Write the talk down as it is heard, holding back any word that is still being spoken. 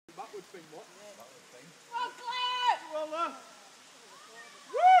thing, what? Backward thing. Well, Claire! Well, woo!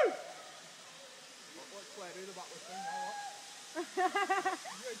 What Claire do the backward thing now, what?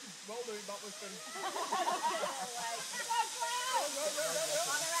 Yeah, she's well doing backward thing. Come on, Claire!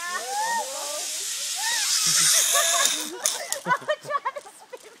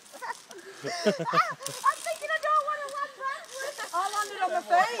 I'm thinking I don't want to land backwards. I landed on my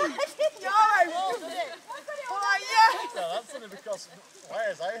feet. You're right. Well, did it? Oh, yeah. No, that's only because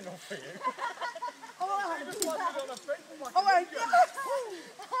Claire's high enough for you. Oh, I just landed on her feet. Oh, my God.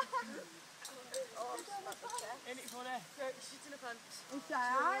 In it for there. She's in a pants.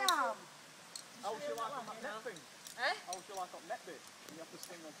 I am. How would you like on that net thing? Eh? How would you like on net bit? You have to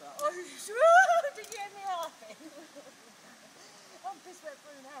sing on that. Oh, did you hear me laughing? I'm pissed right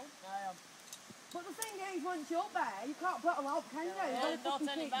through now. I am. But the thing is, once you're up there, you can't put a out, can you? You've got to not fucking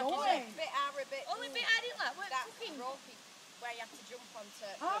turning keep back, going. Only bit I didn't like. That ropey where you have to jump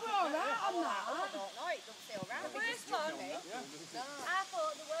onto. I'm alright on that. I don't know, it doesn't feel right. The worst one, No. I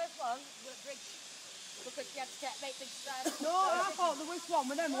thought the worst one was bridge. Because you had to make big strides. No, I thought there was one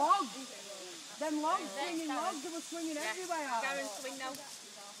with them logs. Them logs, swinging logs, they were swinging everywhere. Karen, swing now.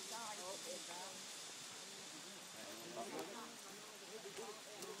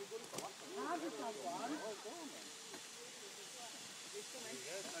 I just had one.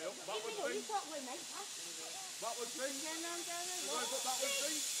 Backward thing. Backward thing. Backward thing.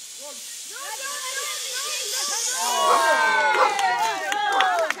 One.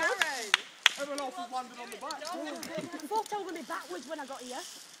 Everyone else has landed on the back. I thought I was going to be backwards when I got here.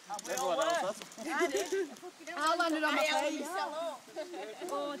 Everyone else has. I landed on my face.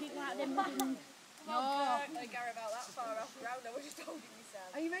 Oh, I didn't like them. No. Gary, about that far off the ground, I was just holding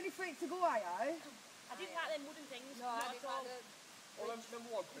myself. Are you ready for it to go, are you? I didn't like them wooden things. No, I didn't like the... Oh, them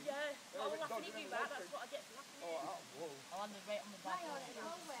one thing. Yeah, I'm laughing at you back, that's what I get for laughing. Oh, whoa. I landed right on the back.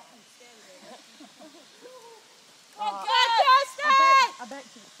 I bet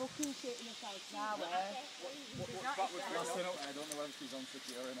she's fucking shitting herself now, What's backward thing? I don't know whether she's on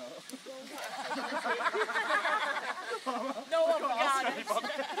tricky or not. No one for gardens.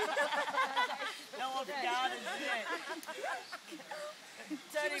 No one for gardens, is it?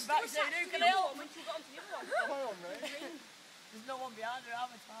 Turning back, saying, who can help? When she got onto the other one. Come on, mate. There's no one behind her,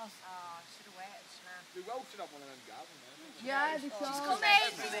 I'm fast. Oh, I should have waited, shouldn't I? We well should have one of them gardens, man. Yeah, they should. She's coming,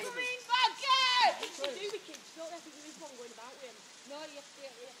 bucket! What do with kids? Don't have to do this one going about with him. No, you have to do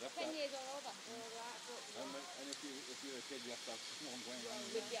it 10 years or over. And if you're a kid, you have to have someone going around.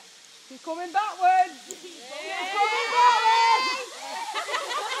 With you. She's coming backwards. She's coming backwards.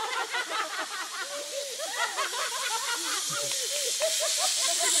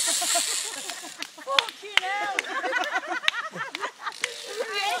 Fucking hell!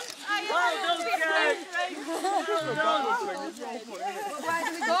 Well done, guys! Where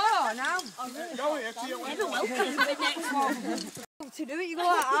do we go now? Go here, to your left. To do it, you go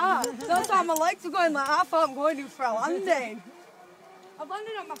like that. That's why my legs are going like that. I thought I'm going to for a landing. I've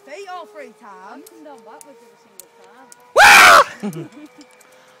landed on my feet all 3 times. I've come down backwards every single time.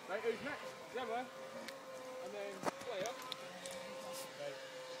 Right, who's next? Gemma. And then Claire.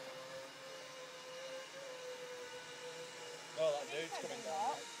 Oh, that dude's coming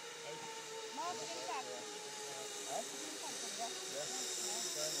down.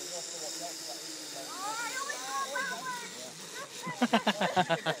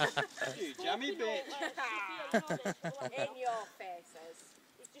 You jammy bitch. In your faces.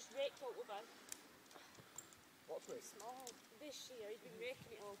 He's just raked out with us. What's this? Small. This year, he's been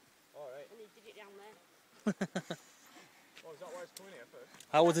raking it all. Alright. And he did it down there. Oh, is that why it's coming here first?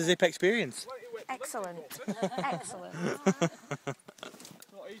 How was the zip experience? Excellent. Excellent.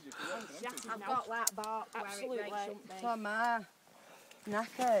 It's not easy for them. I've got that bark where it breaks something. So am I.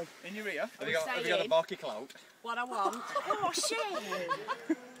 Knackered. In your ear? Have you got a barky clout? What I want. Oh, shit! You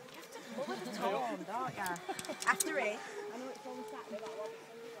have to pull it on, don't you? After it. I know it's only Saturday, that one.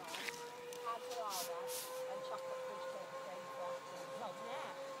 Hard chihuahua and chocolate fudge cake. No,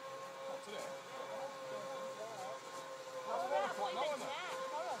 yeah. Not today. Oh, yeah, I thought you meant now, yeah.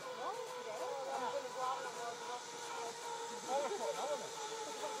 Tomorrow. No, today. I'm going to go out and work. 4 o'clock now, isn't it?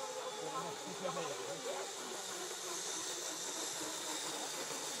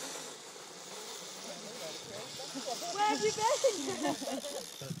 Where have you been?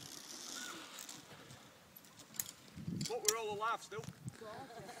 But we're all alive still.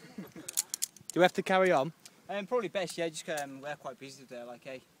 Do we have to carry on? Probably best, yeah, just we're quite busy today, like,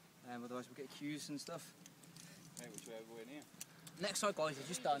 hey. Otherwise we'll get queues and stuff. Hey, which way are we going here? Next side, guys, is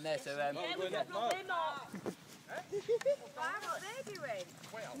just down there, so... Yeah, we've got no bin up. Why, what are they doing?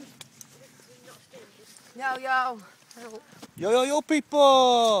 Yo, yo. Yo, yo, yo,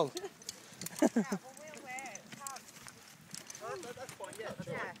 people! That's fine, yeah. That's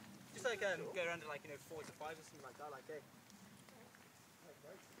fine. Just like go around to like 4 to 5 or something like that, like hey.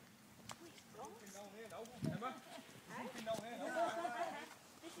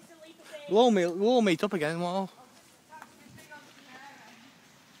 We'll all meet up again. Well.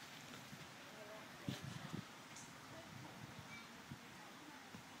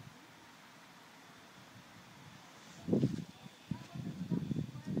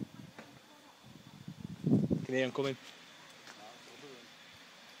 Can hear him coming.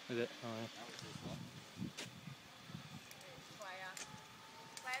 Is it? Oh, yeah.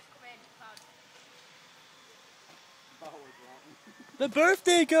 The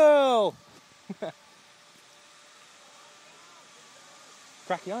birthday girl!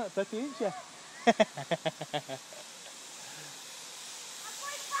 Cracking on at 30 inch, yeah.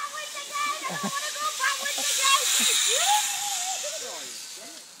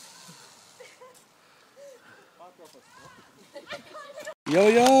 Yo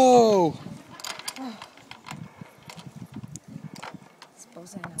yo! It's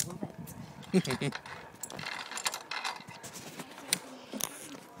buzzing, I love it.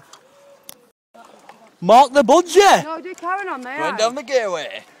 Mark the budget! No, do Karen on there. Going down the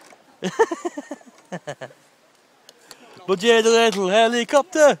gateway. Budget the little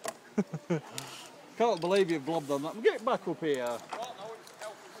helicopter. Can't believe you've blobbed on that. Get back up here.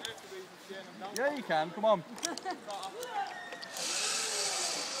 Yeah, you can. Come on.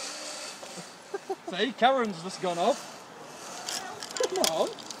 See, Karen's just gone up. Come on.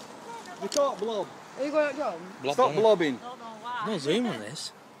 You can't blob. Are you going to go? Stop blobbing. No zoom on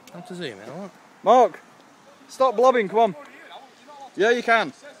this. I have to zoom in, I want. Mark, stop blobbing. Come on. Yeah, you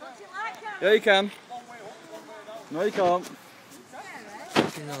can. Yeah, you can. No, you can't.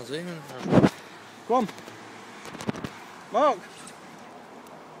 No zooming. Come on. Mark.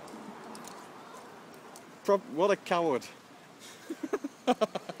 What a coward.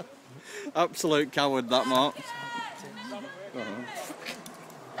 Absolute coward, that Mark.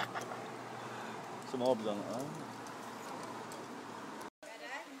 Some orbs on it, huh?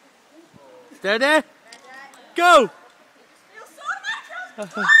 Steady. Go!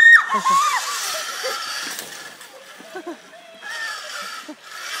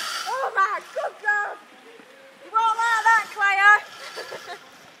 Oh my good God! You won't like that, Claire.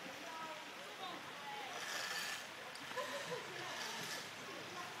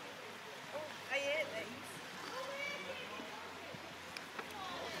 I hate these.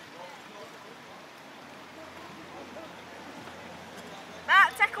 That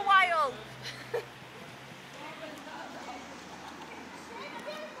take a while.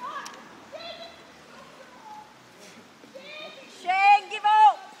 Shane, give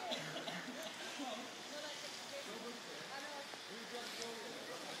up.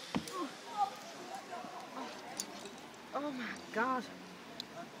 Oh my God.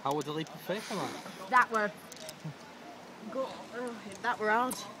 How would the leap of faith come on? That were good. Oh, that were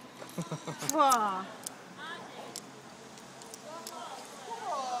hard. Whoa.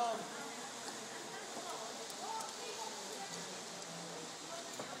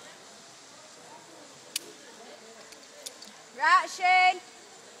 Right, Shane.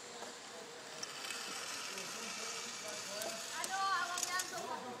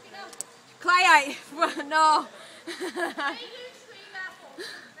 Clay, no.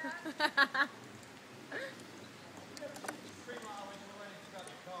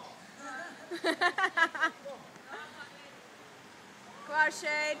 Come on,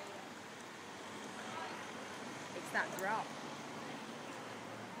 Shane. It's that drop.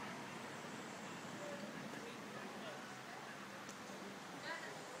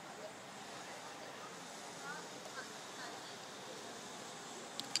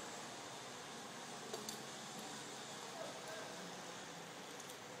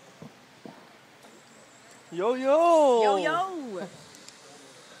 Yo yo! Yo yo!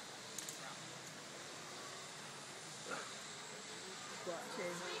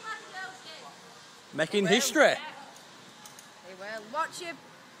 Making history. He will. Watch your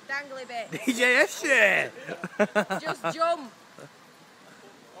dangly bit. DJ shit. Just jump.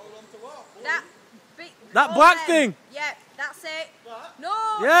 That bit. That all black them. thing. Yeah, that's it.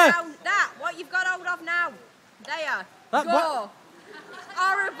 No, Yeah. down. That. What you've got hold of now. There. That Go.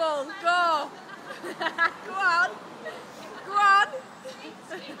 Horrible. Go. Go on. Go on.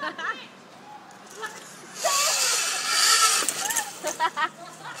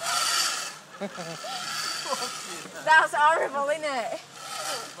 That's horrible, isn't it?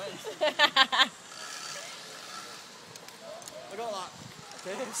 I got that.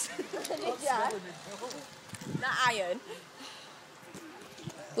 Did ya? That iron.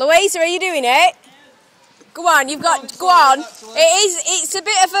 Louisa, are you doing it? Go on, you've got... Go on. It's a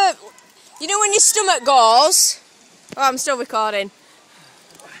bit of a... You know when your stomach goes... Oh, I'm still recording.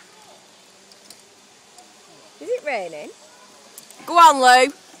 Is it raining? Go on,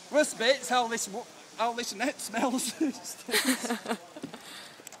 Lou. Worst bit's how this net smells.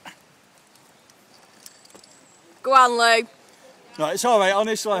 Go on, Lou. No, it's alright,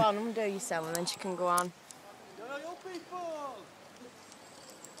 honestly. Go on, undo yourself and then she can go on.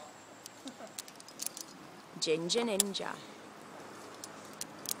 Ginger Ninja.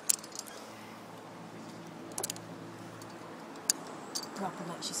 Proper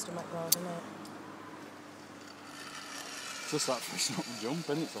makes your stomach grow, doesn't it? Just that fish not jump,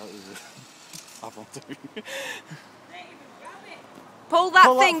 innit? So have one too. Pull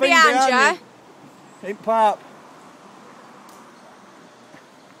that thing behind you. In park.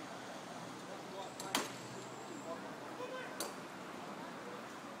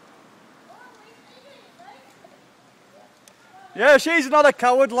 Yeah, she's not a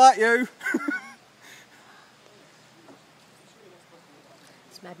coward like you.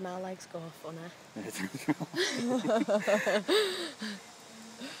 It's made my legs go funny.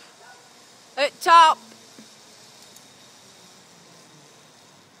 At top.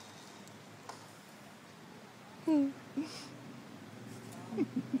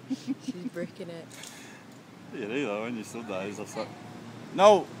 She's bricking it. You do though, when you stood there, he's just like...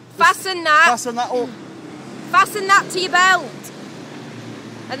 No! Fasten that! Fasten that up! Fasten that to your belt!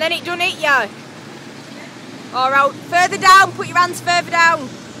 And then it don't hit you. Alright, further down, put your hands further down.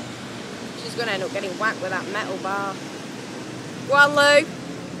 She's going to end up getting whacked with that metal bar. Go on, Lou.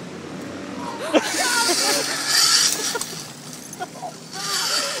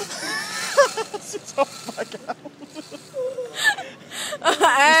 It's off back out. I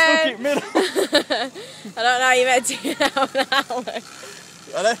Stuck it middle. don't know how you meant to get out now, Lou.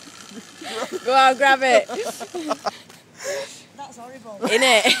 Ready? Go on, grab it. That's horrible. In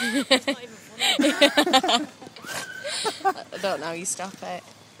it. It's not even funny. I don't know how you stop it.